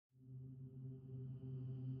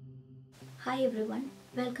Hi everyone,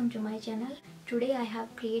 welcome to my channel. Today I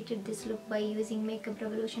have created this look by using Makeup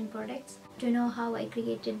Revolution products. To know how I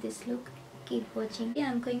created this look, keep watching.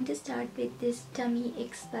 I'm going to start with this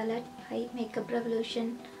TammiX palette by Makeup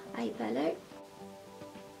Revolution eye palette.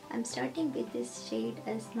 I'm starting with this shade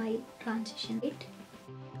as my transition shade.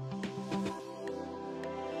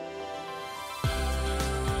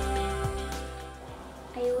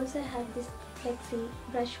 I also have this flexi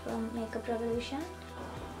brush from Makeup Revolution.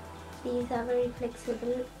 These are very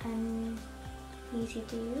flexible and easy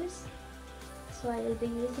to use, so I will be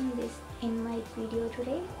using this in my video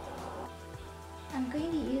today. I'm going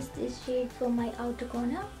to use this shade for my outer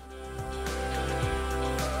corner.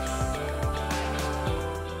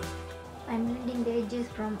 I'm blending the edges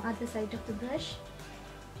from other side of the brush.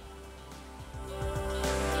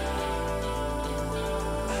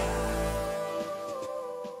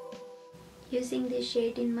 Using this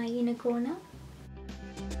shade in my inner corner.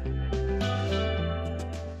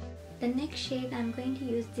 The next shade, I'm going to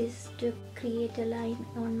use this to create a line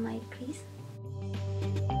on my crease.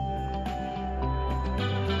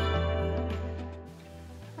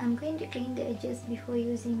 I'm going to clean the edges before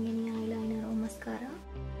using any eyeliner or mascara.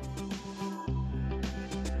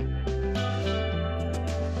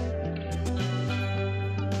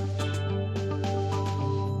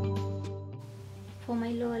 For my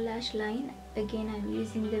lower lash line, again I'm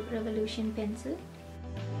using the Revolution pencil.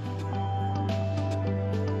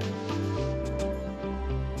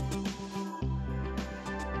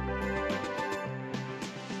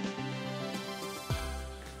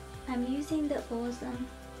 I'm using the awesome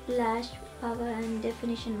Lash Power and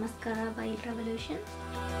Definition Mascara by Revolution.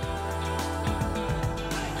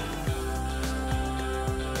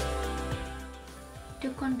 To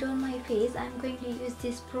contour my face, I'm going to use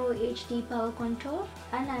this Pro HD Power Contour,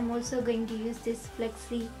 and I'm also going to use this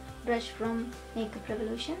flexi brush from Makeup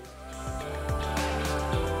Revolution.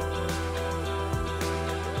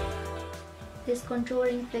 This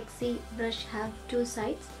contouring flexi brush have two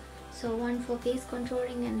sides. So one for face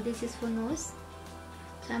contouring and this is for nose.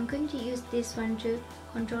 So I'm going to use this one to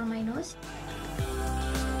contour my nose.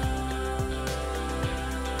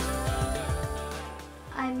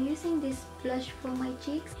 I'm using this blush for my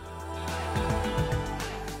cheeks,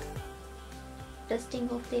 dusting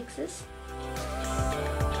off the excess.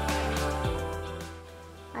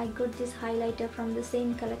 I got this highlighter from the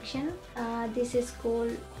same collection. This is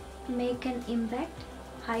called Make an Impact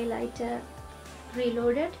Highlighter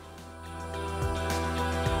Reloaded.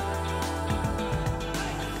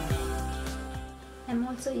 I'm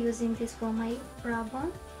also using this for my brow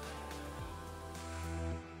bone.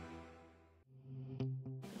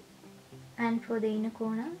 And for the inner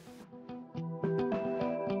corner.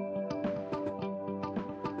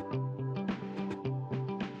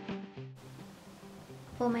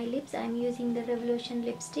 For my lips, I'm using the Revolution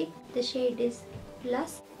lipstick. The shade is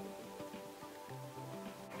Plus.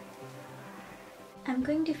 I'm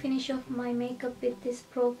going to finish off my makeup with this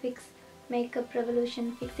Pro Fix Makeup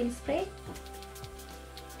Revolution Fixing Spray.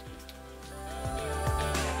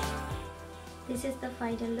 This is the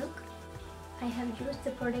final look. I have used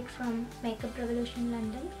the product from Makeup Revolution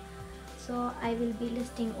London, so I will be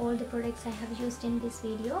listing all the products I have used in this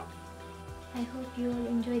video. I hope you all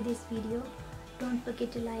enjoy this video. Don't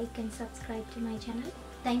forget to like and subscribe to my channel.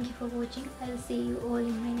 Thank you for watching. I'll see you all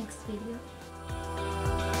in my next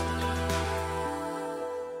video.